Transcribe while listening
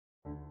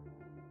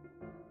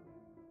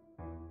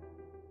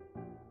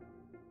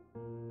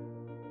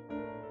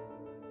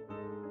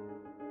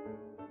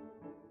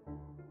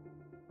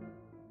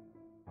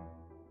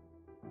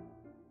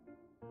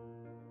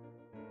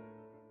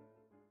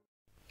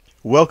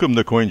Welcome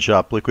to Coin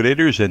Shop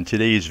Liquidators, and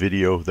today's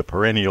video, the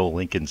perennial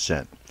Lincoln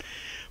cent.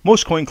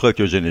 Most coin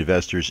collectors and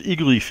investors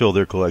eagerly fill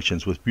their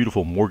collections with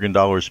beautiful Morgan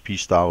dollars,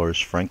 Peace dollars,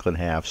 Franklin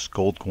halves,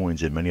 gold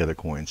coins, and many other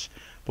coins.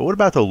 But what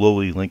about the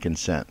lowly Lincoln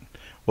cent?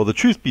 Well, the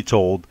truth be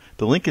told,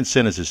 the Lincoln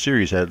cent as a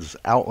series has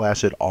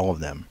outlasted all of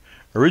them.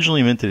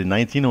 Originally minted in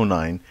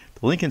 1909,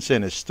 the Lincoln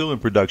cent is still in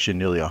production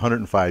nearly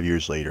 105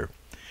 years later.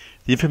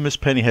 The infamous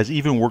penny has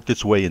even worked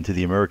its way into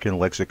the American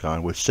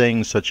lexicon with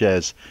sayings such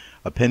as,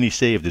 "A penny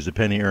saved is a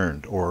penny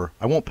earned," or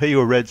 "I won't pay you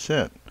a red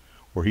cent,"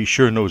 or "He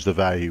sure knows the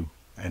value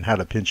and how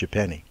to pinch a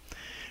penny."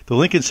 The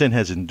Lincoln cent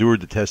has endured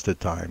the test of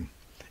time.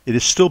 It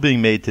is still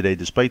being made today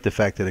despite the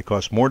fact that it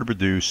costs more to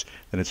produce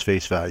than its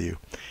face value,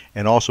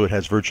 and also it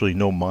has virtually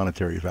no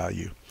monetary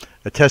value,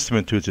 a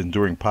testament to its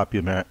enduring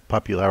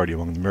popularity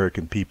among the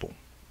American people.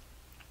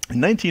 In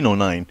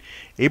 1909,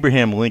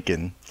 Abraham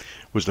Lincoln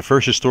was the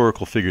first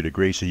historical figure to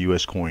grace a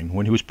U.S. coin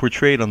when he was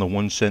portrayed on the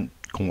 1-cent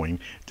coin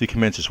to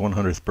commemorate his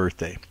 100th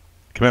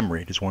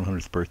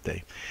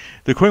birthday.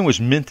 The coin was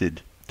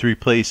minted to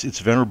replace its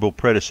venerable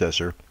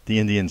predecessor, the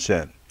Indian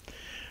cent.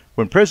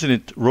 When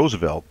President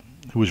Roosevelt,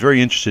 who was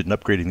very interested in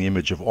upgrading the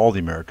image of all the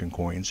American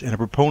coins and a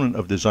proponent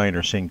of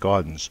designer St.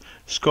 Gaudens,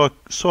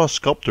 saw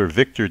sculptor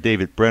Victor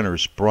David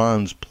Brenner's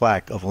bronze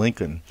plaque of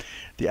Lincoln,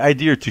 the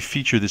idea to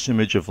feature this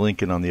image of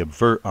Lincoln on the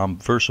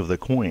obverse of the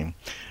coin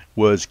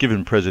was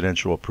given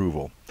presidential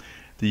approval.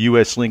 The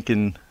U.S.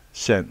 Lincoln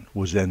cent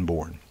was then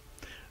born.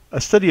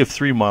 A study of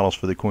 3 models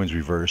for the coin's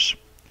reverse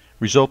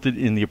resulted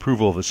in the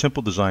approval of a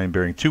simple design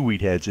bearing 2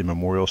 wheat heads in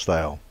memorial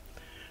style,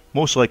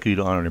 most likely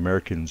to honor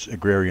Americans'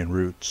 agrarian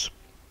roots.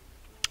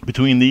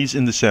 Between these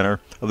in the center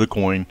of the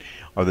coin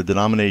are the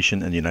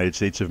denomination and the United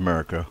States of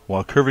America,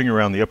 while curving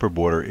around the upper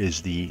border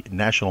is the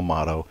national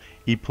motto,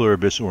 E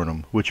pluribus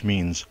unum, which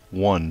means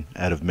one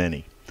out of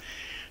many.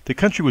 The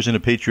country was in a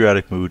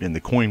patriotic mood, and the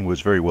coin was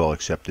very well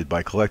accepted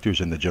by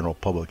collectors and the general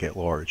public at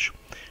large.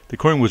 The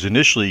coin was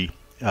initially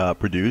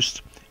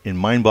produced in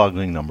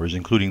mind-boggling numbers,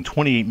 including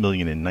 28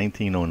 million in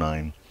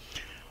 1909,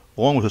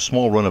 along with a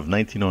small run of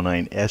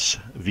 1909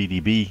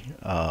 SVDB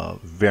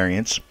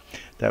variants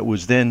that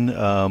was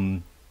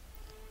then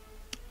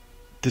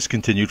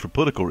discontinued for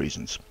political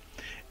reasons,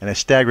 and a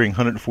staggering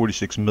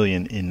 146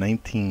 million in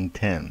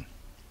 1910.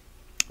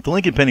 The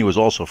Lincoln penny was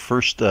also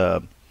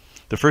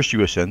the first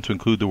U.S. cent to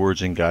include the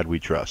words "In God We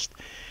Trust."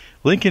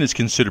 Lincoln is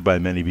considered by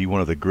many to be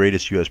one of the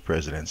greatest U.S.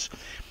 presidents.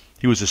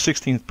 He was the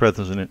 16th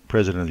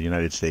president of the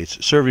United States,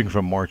 serving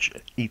from March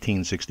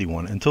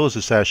 1861 until his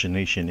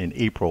assassination in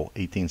April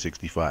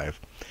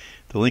 1865.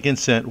 The Lincoln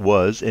cent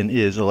was and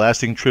is a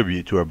lasting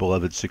tribute to our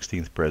beloved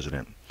 16th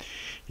president.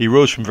 He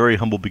rose from very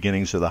humble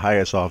beginnings to the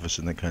highest office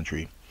in the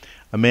country,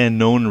 a man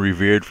known and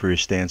revered for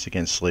his stance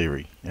against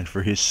slavery and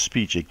for his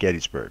speech at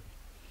Gettysburg.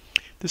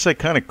 This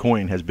iconic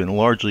coin has been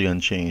largely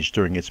unchanged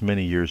during its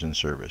many years in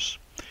service.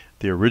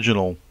 The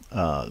original,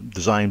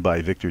 designed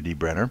by Victor D.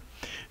 Brenner,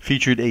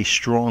 featured a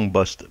strong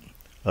bust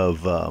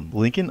of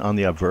Lincoln on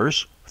the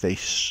obverse,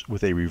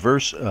 with a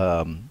reverse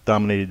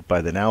dominated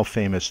by the now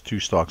famous 2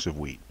 stalks of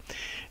wheat.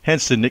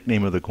 Hence the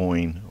nickname of the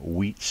coin,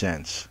 Wheat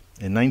Cents.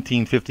 In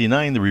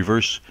 1959, the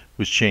reverse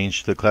was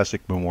changed to the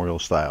classic memorial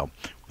style,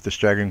 with a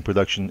staggering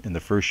production in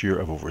the first year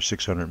of over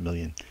 600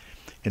 million,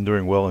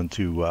 enduring well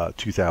into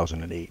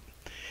 2008.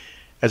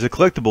 As a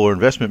collectible or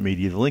investment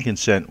media, the Lincoln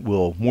cent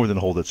will more than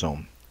hold its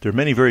own. There are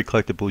many very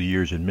collectible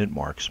years in mint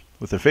marks,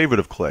 with a favorite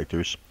of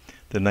collectors,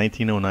 the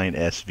 1909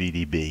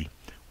 SVDB,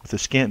 with a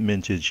scant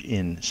mintage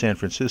in San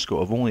Francisco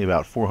of only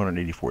about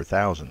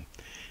 484,000,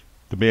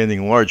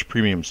 demanding large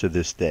premiums to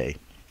this day.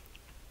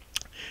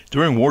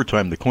 During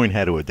wartime, the coin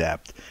had to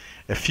adapt.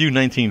 A few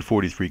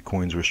 1943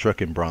 coins were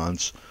struck in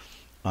bronze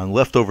on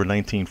leftover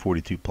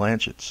 1942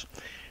 planchets.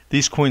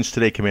 These coins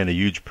today command a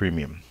huge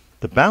premium.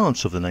 The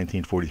balance of the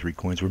 1943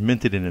 coins were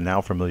minted in a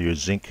now familiar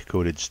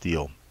zinc-coated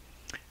steel.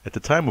 At the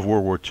time of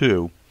World War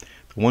II,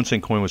 the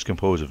 1-cent coin was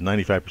composed of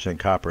 95%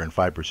 copper and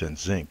 5%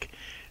 zinc.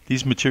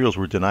 These materials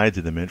were denied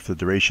to the mint for the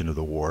duration of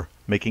the war,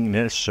 making it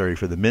necessary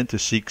for the mint to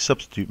seek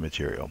substitute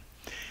material.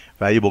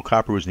 Valuable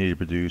copper was needed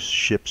to produce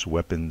ships,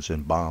 weapons,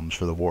 and bombs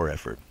for the war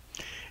effort.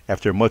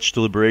 After much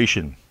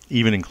deliberation,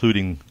 even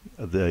including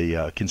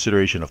the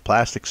consideration of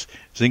plastics,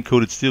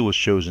 zinc-coated steel was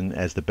chosen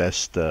as the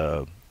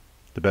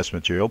best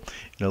material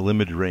in a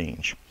limited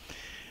range.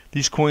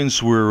 These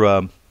coins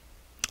were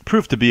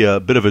proved to be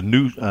a bit of a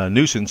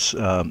nuisance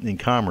in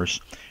commerce,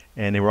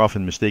 and they were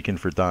often mistaken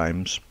for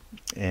dimes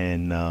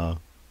and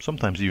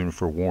sometimes even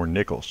for worn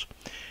nickels.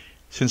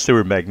 Since they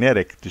were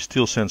magnetic, the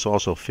steel cents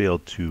also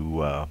failed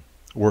to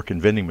work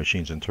in vending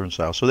machines and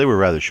turnstiles, so they were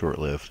rather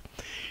short-lived.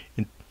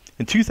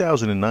 In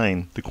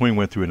 2009, the coin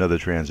went through another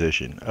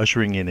transition,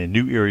 ushering in a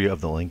new era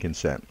of the Lincoln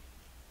cent.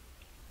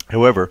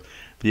 However,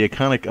 the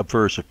iconic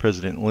obverse of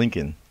President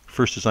Lincoln,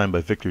 first designed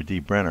by Victor D.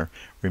 Brenner,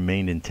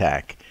 remained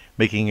intact,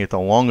 making it the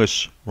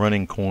longest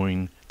running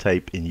coin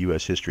type in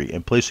U.S. history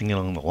and placing it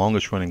among the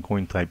longest running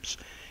coin types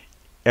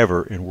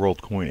ever in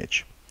world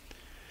coinage.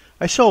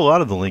 I sell a lot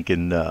of the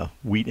Lincoln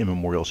wheat and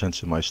memorial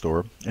cents in my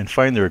store, and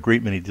find there are a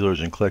great many dealers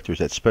and collectors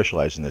that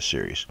specialize in this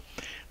series.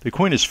 The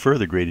coin is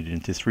further graded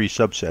into 3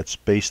 subsets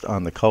based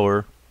on the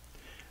color,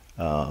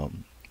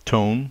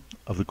 tone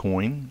of the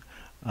coin,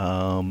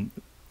 and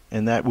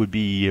that would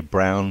be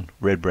brown,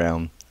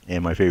 red-brown,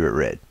 and my favorite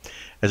red.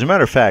 As a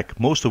matter of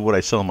fact, most of what I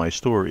sell in my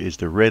store is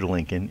the red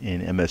Lincoln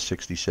in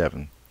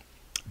MS67.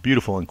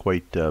 Beautiful and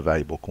quite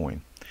valuable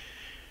coin.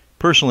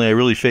 Personally, I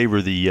really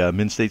favor the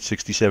Mint State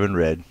 67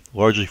 red,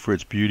 largely for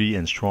its beauty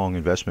and strong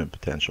investment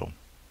potential.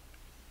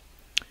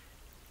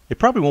 It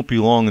probably won't be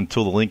long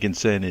until the Lincoln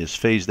cent is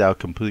phased out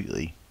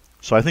completely,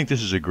 so I think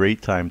this is a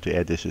great time to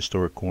add this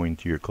historic coin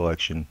to your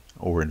collection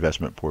or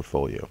investment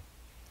portfolio.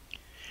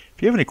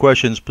 If you have any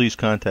questions, please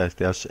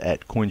contact us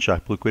at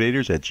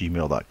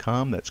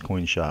coinshopliquidators@gmail.com. That's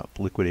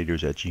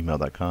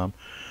coinshopliquidators@gmail.com.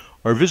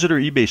 Or visit our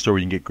eBay store where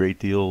you can get great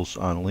deals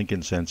on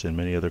Lincoln cents and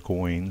many other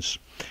coins.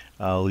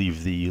 I'll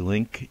leave the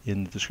link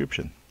in the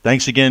description.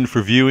 Thanks again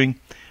for viewing.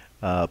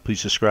 Please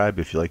subscribe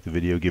if you like the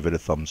video. Give it a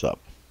thumbs up.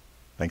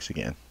 Thanks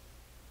again.